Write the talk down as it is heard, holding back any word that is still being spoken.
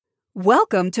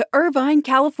Welcome to Irvine,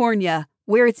 California,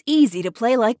 where it's easy to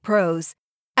play like pros.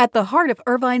 At the heart of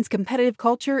Irvine's competitive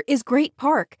culture is Great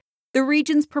Park, the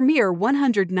region's premier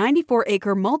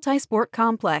 194-acre multi-sport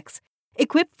complex,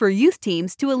 equipped for youth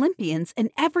teams to Olympians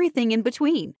and everything in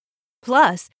between.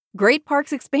 Plus, Great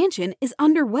Park's expansion is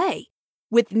underway.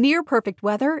 With near-perfect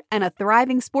weather and a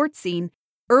thriving sports scene,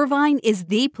 Irvine is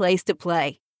the place to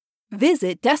play.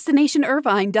 Visit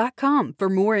DestinationIrvine.com for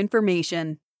more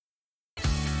information.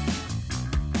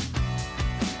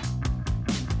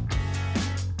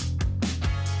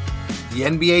 The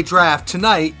NBA Draft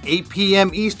tonight, 8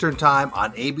 p.m. Eastern Time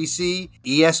on ABC,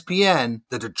 ESPN.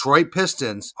 The Detroit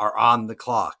Pistons are on the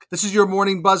clock. This is your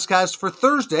morning buzzcast for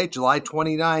Thursday, July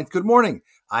 29th. Good morning.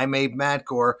 I'm Abe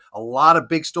Madkour. A lot of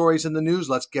big stories in the news.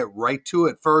 Let's get right to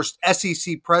it. First,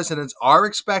 SEC presidents are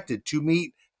expected to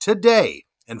meet today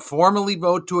and formally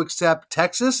vote to accept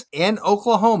Texas and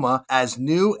Oklahoma as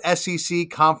new SEC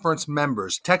conference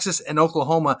members. Texas and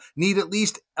Oklahoma need at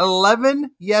least 11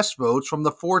 yes votes from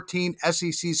the 14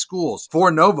 SEC schools.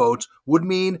 4 no votes would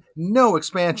mean no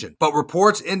expansion. But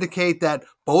reports indicate that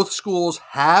both schools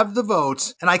have the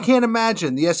votes, and I can't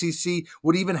imagine the SEC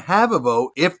would even have a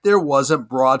vote if there wasn't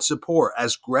broad support,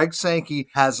 as Greg Sankey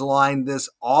has lined this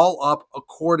all up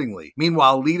accordingly.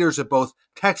 Meanwhile, leaders at both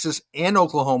Texas and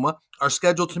Oklahoma are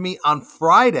scheduled to meet on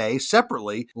Friday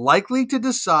separately, likely to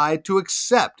decide to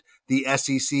accept the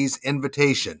SEC's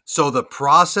invitation. So the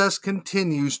process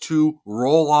continues to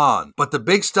roll on. But the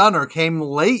big stunner came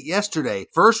late yesterday,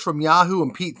 first from Yahoo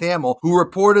and Pete Thamel, who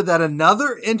reported that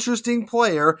another interesting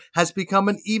player has become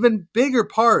an even bigger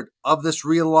part of this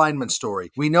realignment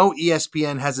story. We know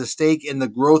ESPN has a stake in the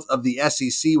growth of the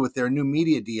SEC with their new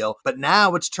media deal, but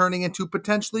now it's turning into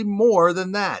potentially more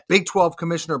than that. Big 12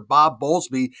 Commissioner Bob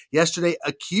Bowlesby yesterday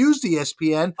accused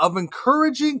ESPN of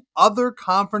encouraging other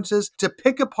conferences to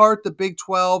pick apart the Big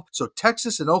 12 so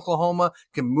Texas and Oklahoma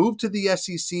can move to the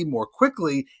SEC more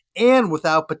quickly and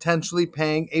without potentially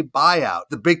paying a buyout.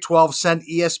 The Big 12 sent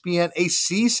ESPN a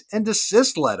cease and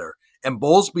desist letter, and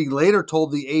Bowlesby later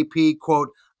told the AP, quote,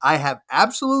 "I have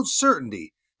absolute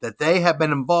certainty that they have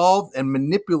been involved in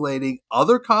manipulating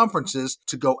other conferences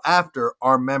to go after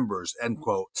our members," end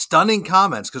quote. Stunning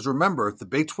comments, because remember, the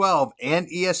Big 12 and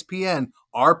ESPN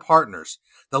are partners.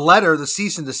 The letter, the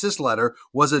cease and desist letter,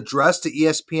 was addressed to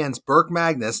ESPN's Burke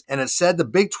Magnus, and it said the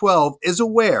Big 12 is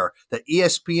aware that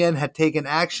ESPN had taken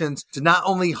actions to not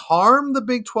only harm the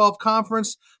Big 12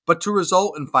 conference, but to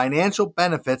result in financial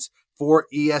benefits for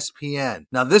ESPN.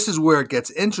 Now, this is where it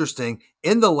gets interesting.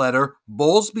 In the letter,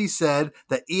 Bowlesby said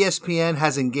that ESPN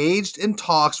has engaged in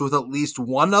talks with at least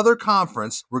one other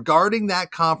conference regarding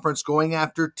that conference going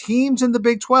after teams in the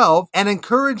Big 12 and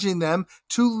encouraging them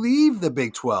to leave the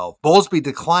Big 12. Bowlesby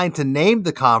declined to name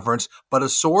the conference, but a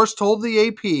source told the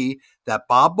AP that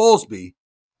Bob Bowlesby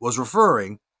was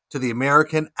referring to the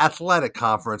American Athletic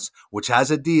Conference, which has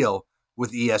a deal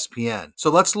with ESPN.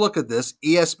 So let's look at this.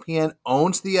 ESPN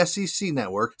owns the SEC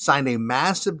network, signed a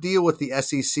massive deal with the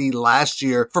SEC last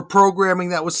year for programming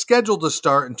that was scheduled to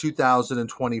start in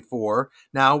 2024.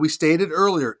 Now, we stated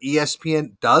earlier,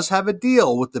 ESPN does have a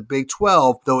deal with the Big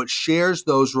 12, though it shares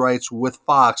those rights with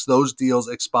Fox. Those deals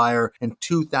expire in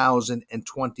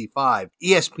 2025.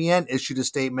 ESPN issued a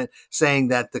statement saying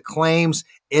that the claims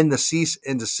in the cease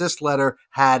and desist letter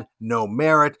had no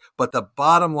merit, but the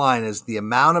bottom line is the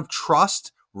amount of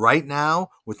trust right now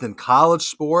within college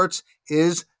sports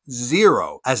is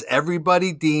zero, as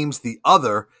everybody deems the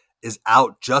other is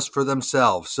out just for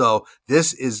themselves. So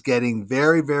this is getting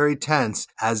very, very tense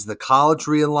as the college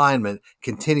realignment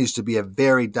continues to be a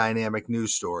very dynamic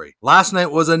news story. Last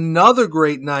night was another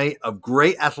great night of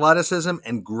great athleticism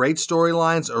and great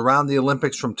storylines around the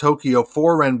Olympics from Tokyo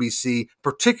for NBC,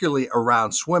 particularly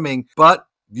around swimming, but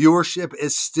viewership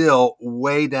is still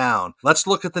way down. Let's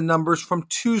look at the numbers from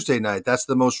Tuesday night. That's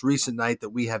the most recent night that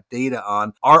we have data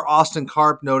on. Our Austin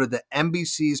Karp noted that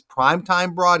NBC's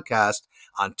primetime broadcast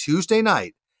on Tuesday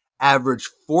night averaged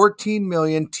 14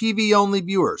 million TV-only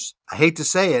viewers. I hate to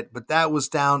say it, but that was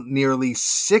down nearly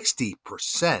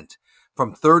 60%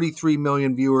 from 33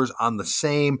 million viewers on the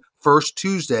same first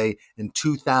Tuesday in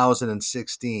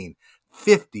 2016.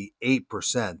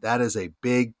 58%. That is a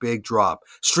big, big drop.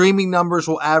 Streaming numbers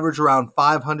will average around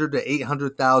 500 to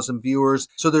 800,000 viewers,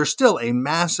 so there's still a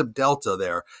massive delta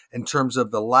there in terms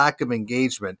of the lack of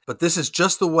engagement. But this is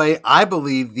just the way I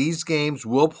believe these games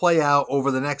will play out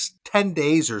over the next 10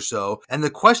 days or so. And the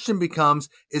question becomes,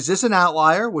 is this an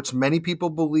outlier, which many people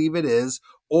believe it is,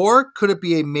 or could it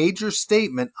be a major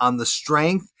statement on the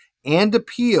strength and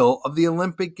appeal of the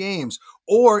Olympic Games,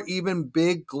 or even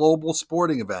big global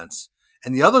sporting events?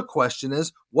 And the other question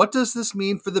is, what does this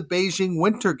mean for the Beijing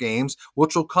Winter Games,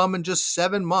 which will come in just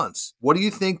 7 months? What do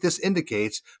you think this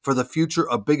indicates for the future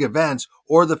of big events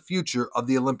or the future of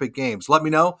the Olympic Games? Let me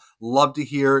know. Love to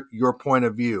hear your point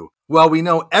of view. Well, we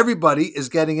know everybody is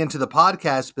getting into the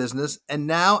podcast business, and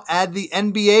now add the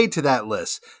NBA to that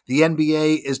list. The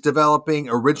NBA is developing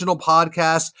original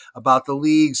podcasts about the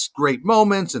league's great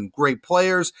moments and great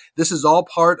players. This is all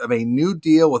part of a new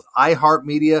deal with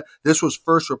iHeartMedia. This was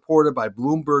first reported by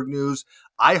Bloomberg News.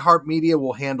 iHeartMedia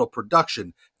will handle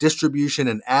production, distribution,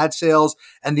 and ad sales,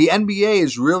 and the NBA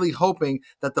is really hoping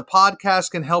that the podcast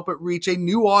can help it reach a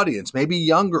new audience, maybe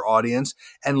younger audience,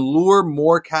 and lure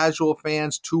more casual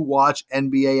fans to watch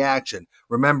NBA action.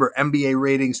 Remember, NBA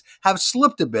ratings have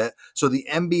slipped a bit, so the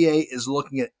NBA is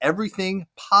looking at everything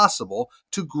possible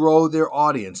to grow their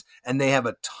audience, and they have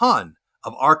a ton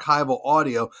of archival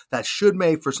audio that should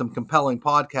make for some compelling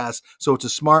podcasts, so it's a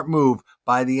smart move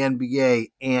by the NBA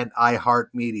and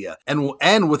iHeartMedia. And we'll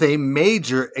end with a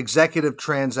major executive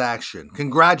transaction.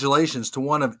 Congratulations to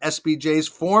one of SBJ's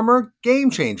former game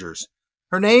changers.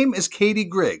 Her name is Katie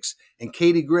Griggs, and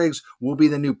Katie Griggs will be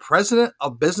the new president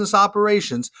of business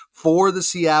operations for the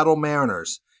Seattle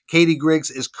Mariners. Katie Griggs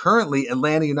is currently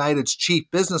Atlanta United's chief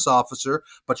business officer,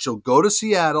 but she'll go to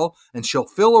Seattle and she'll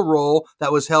fill a role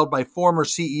that was held by former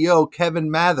CEO Kevin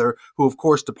Mather, who of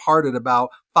course departed about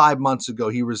 5 months ago.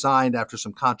 He resigned after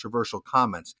some controversial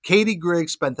comments. Katie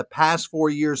Griggs spent the past 4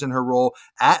 years in her role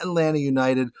at Atlanta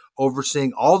United,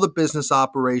 overseeing all the business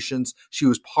operations. She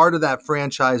was part of that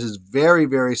franchise's very,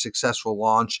 very successful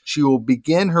launch. She will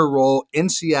begin her role in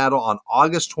Seattle on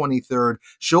August 23rd.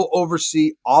 She'll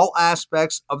oversee all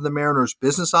aspects of the Mariners'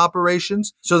 business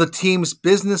operations, so the team's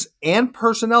business and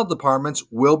personnel departments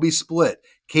will be split.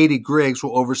 Katie Griggs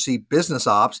will oversee business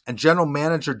ops, and General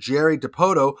Manager Jerry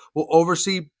Dipoto will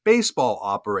oversee baseball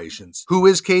operations. Who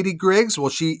is Katie Griggs? Well,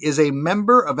 she is a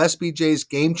member of SBJ's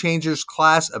Game Changers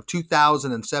class of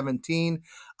 2017.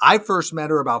 I first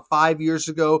met her about 5 years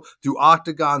ago through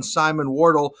Octagon's Simon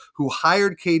Wardle, who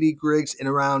hired Katie Griggs in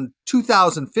around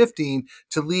 2015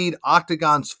 to lead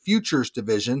Octagon's Futures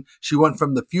division. She went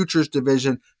from the Futures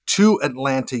division to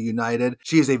Atlanta United.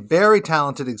 She is a very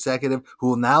talented executive who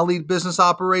will now lead business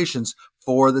operations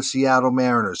for the Seattle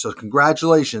Mariners. So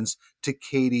congratulations to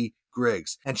Katie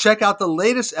Griggs. And check out the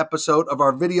latest episode of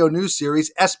our video news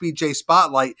series, SBJ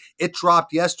Spotlight. It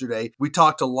dropped yesterday. We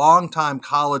talked to longtime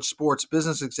college sports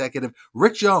business executive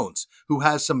Rick Jones, who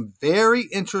has some very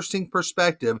interesting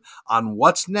perspective on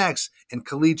what's next in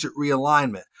collegiate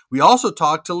realignment. We also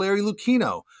talked to Larry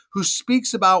Lucchino, who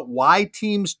speaks about why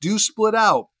teams do split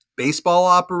out baseball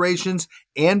operations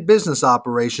and business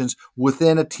operations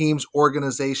within a team's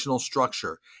organizational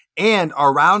structure. And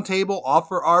our roundtable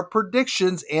offer our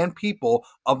predictions and people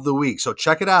of the week. So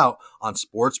check it out on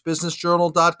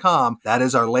sportsbusinessjournal.com. That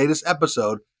is our latest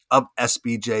episode of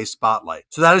SBJ Spotlight.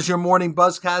 So that is your morning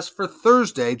buzzcast for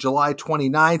Thursday, July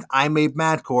 29th. I'm Abe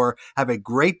Madkour. Have a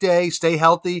great day. Stay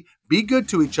healthy. Be good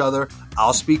to each other.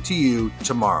 I'll speak to you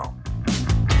tomorrow.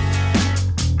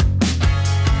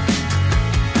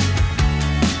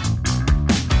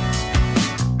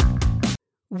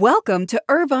 Welcome to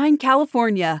Irvine,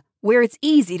 California, where it's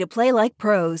easy to play like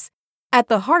pros. At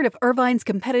the heart of Irvine's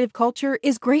competitive culture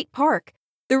is Great Park,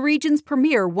 the region's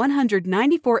premier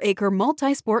 194-acre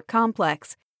multi-sport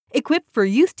complex, equipped for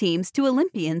youth teams to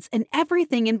Olympians and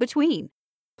everything in between.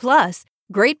 Plus,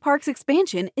 Great Park's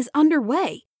expansion is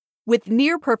underway. With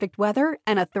near-perfect weather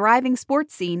and a thriving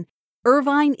sports scene,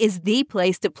 Irvine is the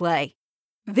place to play.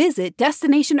 Visit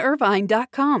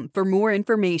DestinationIrvine.com for more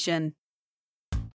information.